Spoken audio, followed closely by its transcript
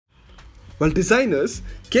Well, designers,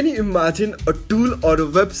 can you imagine a tool or a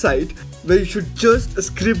website where you should just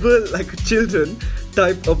scribble like children,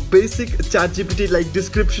 type a basic ChatGPT like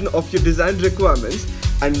description of your design requirements,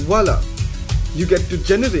 and voila, you get to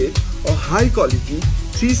generate a high quality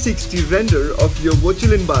 360 render of your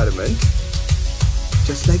virtual environment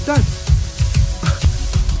just like that.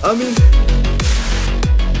 I mean,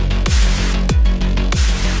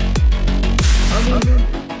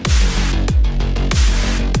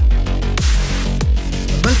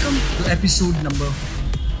 welcome to episode number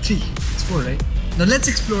 3. It's 4, right? Now let's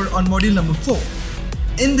explore on module number 4.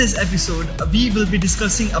 In this episode, we will be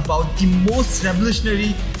discussing about the most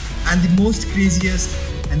revolutionary and the most craziest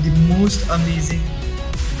and the most amazing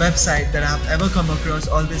website that I have ever come across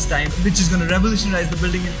all this time, which is going to revolutionize the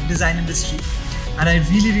building and design industry. And I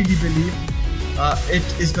really believe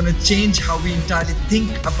it is going to change how we entirely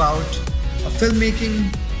think about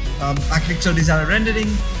filmmaking, architectural design rendering,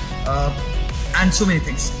 and so many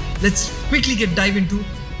things. Let's quickly dive into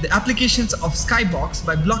the applications of Skybox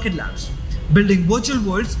by Blockade Labs, building virtual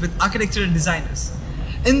worlds with architecture and designers.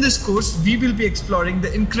 In this course, we will be exploring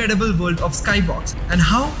the incredible world of Skybox and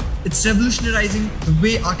how it's revolutionizing the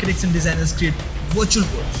way architects and designers create virtual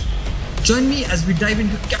worlds. Join me as we dive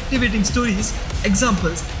into captivating stories,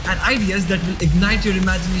 examples, and ideas that will ignite your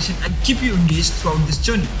imagination and keep you engaged throughout this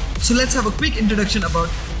journey. So let's have a quick introduction about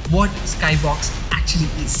what Skybox actually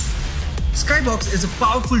is. Skybox is a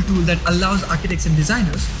powerful tool that allows architects and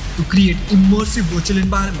designers to create immersive virtual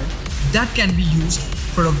environments that can be used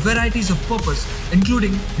for a varieties of purpose,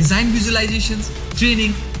 including design visualizations,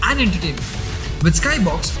 training, and entertainment. With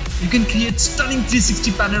Skybox, you can create stunning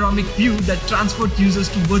 360 panoramic view that transport users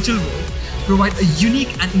to virtual world, provide a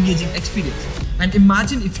unique and engaging experience. And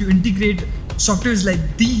imagine if you integrate softwares like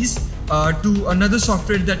these to another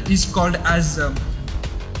software that is called as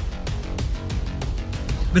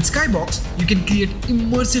with Skybox, you can create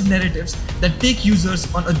immersive narratives that take users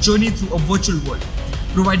on a journey through a virtual world,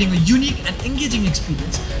 providing a unique and engaging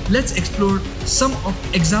experience. Let's explore some of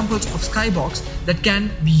examples of Skybox that can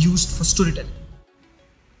be used for storytelling.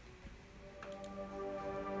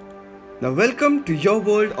 now welcome to your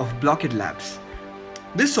world of Blockade Labs.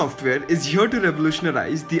 This software is here to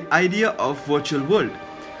revolutionize the idea of virtual world.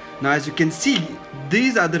 Now as you can see,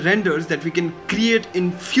 these are the renders that we can create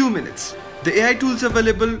in few minutes. The AI tools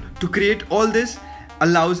available to create all this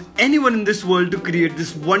allows anyone in this world to create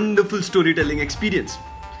this wonderful storytelling experience.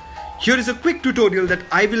 Here is a quick tutorial that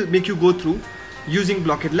I will make you go through using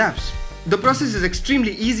Blockade Labs. The process is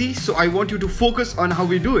extremely easy, so I want you to focus on how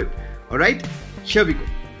we do it. Alright, here we go.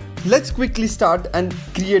 Let's quickly start and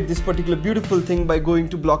create this particular beautiful thing by going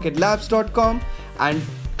to blockadelabs.com and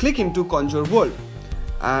click into Conjure World.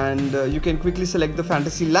 And you can quickly select the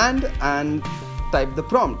fantasy land and type the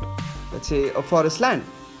prompt. Let's say a forest land,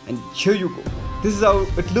 and here you go. This is how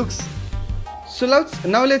it looks. So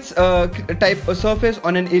now let's type a surface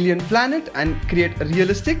on an alien planet and create a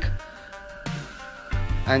realistic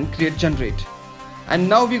and create generate. And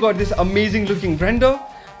now we got this amazing looking render.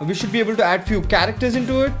 We should be able to add few characters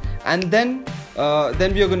into it, and then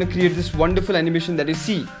we are going to create this wonderful animation that you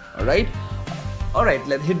see. Alright,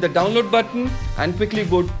 let's hit the download button and quickly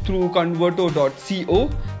go through converto.co.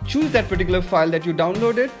 Choose that particular file that you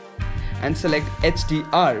downloaded and select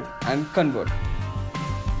HDR and convert.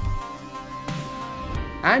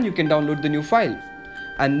 And you can download the new file.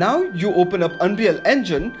 And now you open up Unreal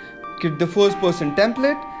Engine, get the first person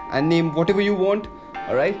template and name whatever you want.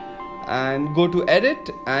 Alright, and go to edit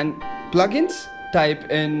and plugins,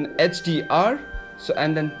 type in HDR,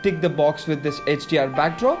 and then tick the box with this HDR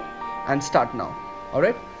backdrop and start now.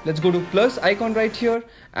 Alright, let's go to plus icon right here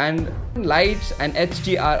and lights and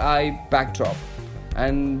HDRI backdrop.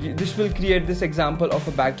 And this will create this example of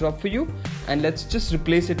a backdrop for you, and let's just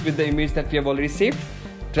replace it with the image that we have already saved.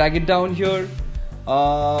 Drag it down here,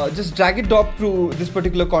 just drag it up to this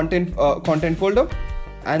particular content folder,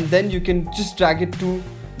 and then you can just drag it to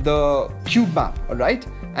the cube map. Alright,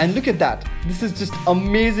 and look at that, this is just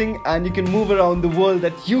amazing, and you can move around the world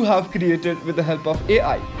that you have created with the help of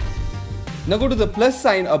AI. Now go to the plus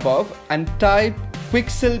sign above and type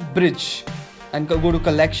Pixel Bridge and go to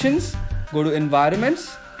collections, go to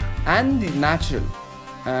environments and the natural,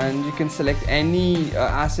 and you can select any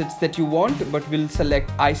assets that you want, but we'll select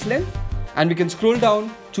Iceland, and we can scroll down,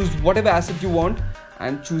 choose whatever asset you want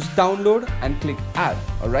and choose download and click add.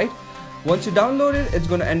 Alright, once you download it, it's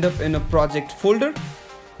going to end up in a project folder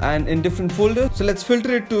and in different folders. So let's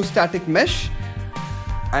filter it to static mesh,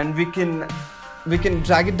 and we can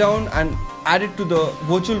drag it down and add it to the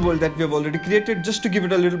virtual world that we have already created, just to give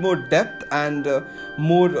it a little more depth and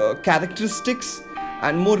more characteristics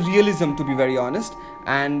and more realism, to be very honest.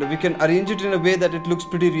 and we can arrange it in a way that it looks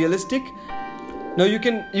pretty realistic. Now you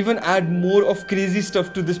can even add more of crazy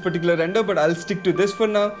stuff to this particular render, but I'll stick to this for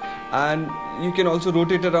now. And you can also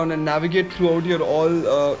rotate around and navigate throughout your all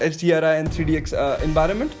HDRI and 3DX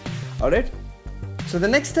environment. Alright, so the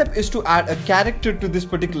next step is to add a character to this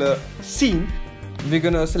particular scene. We're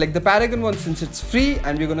gonna select the Paragon one since it's free,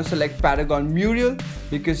 and we're gonna select Paragon Muriel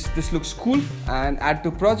because this looks cool, and add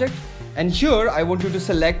to project. And here I want you to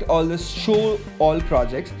select all the show all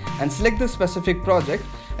projects and select the specific project,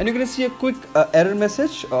 and you're going to see a quick error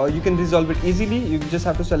message. You can resolve it easily. You just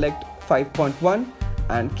have to select 5.1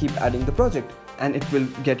 and keep adding the project, and it will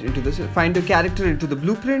get into this. Find a character into the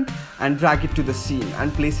blueprint and drag it to the scene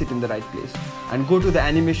and place it in the right place, and go to the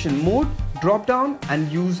animation mode drop down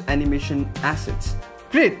and use animation assets.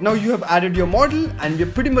 Great, now you have added your model and we're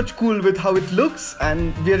pretty much cool with how it looks,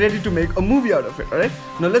 and we're ready to make a movie out of it. Alright,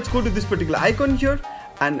 now let's go to this particular icon here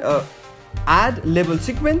and add label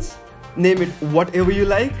sequence, name it whatever you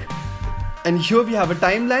like, and here we have a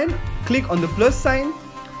timeline. Click on the plus sign,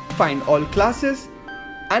 find all classes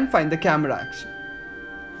and find the camera action.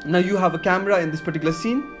 Now you have a camera in this particular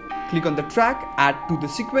scene. Click on the track, add to the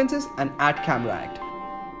sequences and add camera act.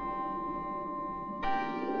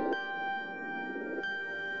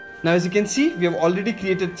 Now as you can see, we have already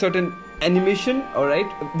created certain animation. Alright,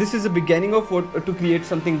 this is the beginning of what to create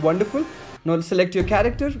something wonderful. Now select your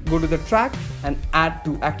character, go to the track and add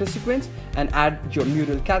to actor sequence and add your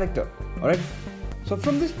Muriel character. Alright, so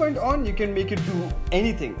from this point on you can make it do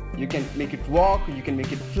anything. You can make it walk, you can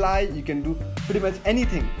make it fly, you can do pretty much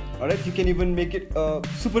anything. Alright, you can even make it a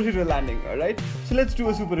superhero landing. Alright, so let's do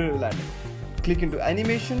a superhero landing. Click into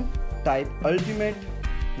animation, type ultimate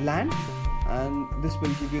land, and this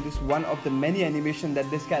will give you this one of the many animation that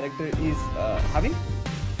this character is having.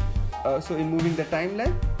 So in moving the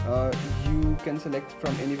timeline, you can select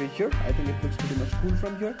from anywhere here. I think it looks pretty much cool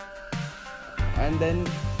from here.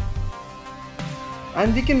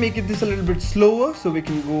 And we can make it this a little bit slower, so we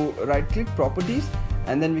can go right click properties,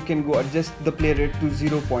 and then we can go adjust the play rate to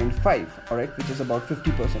 0.5, alright, which is about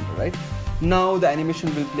 50%. Alright, now the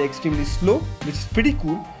animation will play extremely slow, which is pretty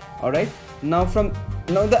cool. Alright, now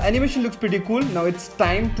the animation looks pretty cool. Now it's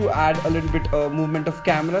time to add a little bit movement of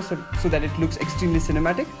camera so that it looks extremely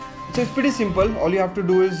cinematic. So it's pretty simple. All you have to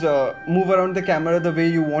do is move around the camera the way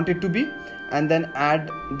you want it to be, and then add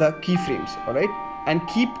the keyframes. Alright, and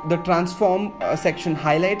keep the transform section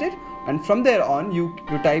highlighted, and from there on you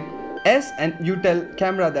type S and you tell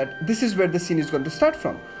camera that this is where the scene is going to start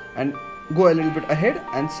from, and go a little bit ahead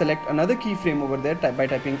and select another keyframe over there by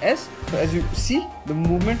typing S. So as you see, the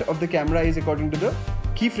movement of the camera is according to the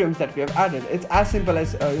keyframes that we have added. It's as simple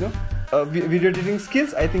as video editing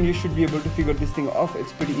skills. I think you should be able to figure this thing off.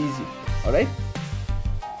 It's pretty easy. Alright,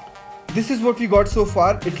 this is what we got so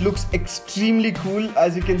far. It looks extremely cool.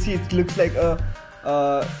 As you can see, it looks like a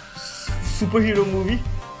superhero movie.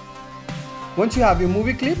 Once you have your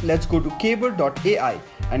movie clip, let's go to caber.ai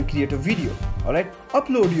and create a video. Alright,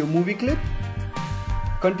 upload your movie clip,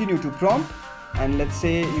 continue to prompt, and let's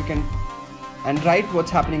say you can write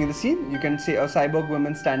what's happening in the scene. You can say a cyborg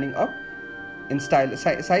woman standing up in style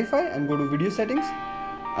sci-fi, and go to video settings,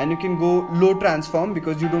 and you can go low transform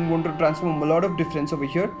because you don't want to transform a lot of difference over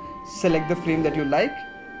here. Select the frame that you like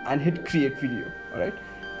and hit create video. Alright,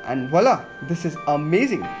 and voila, this is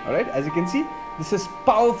amazing. Alright, as you can see, this is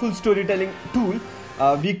powerful storytelling tool.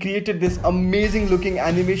 We created this amazing looking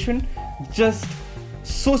animation just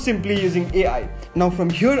so simply using AI. Now from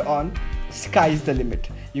here on, sky's the limit.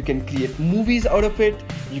 You can create movies out of it.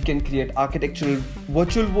 You can create architectural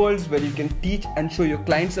virtual worlds where you can teach and show your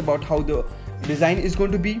clients about how the design is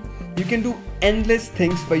going to be. You can do endless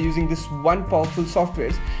things by using this one powerful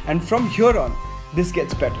software, and from here on this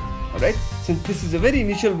gets better. Alright, since this is a very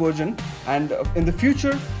initial version, and in the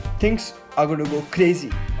future things are going to go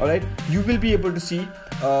crazy. Alright, you will be able to see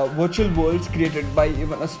virtual worlds created by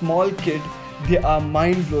even a small kid. They are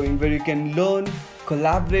mind-blowing, where you can learn,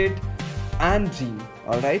 collaborate and dream.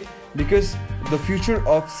 Alright, because the future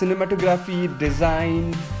of cinematography,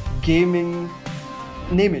 design, gaming,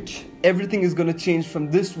 name it, everything is going to change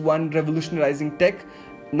from this one revolutionizing tech.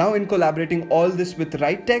 Now in collaborating all this with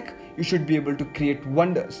right tech, you should be able to create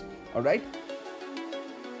wonders. Alright.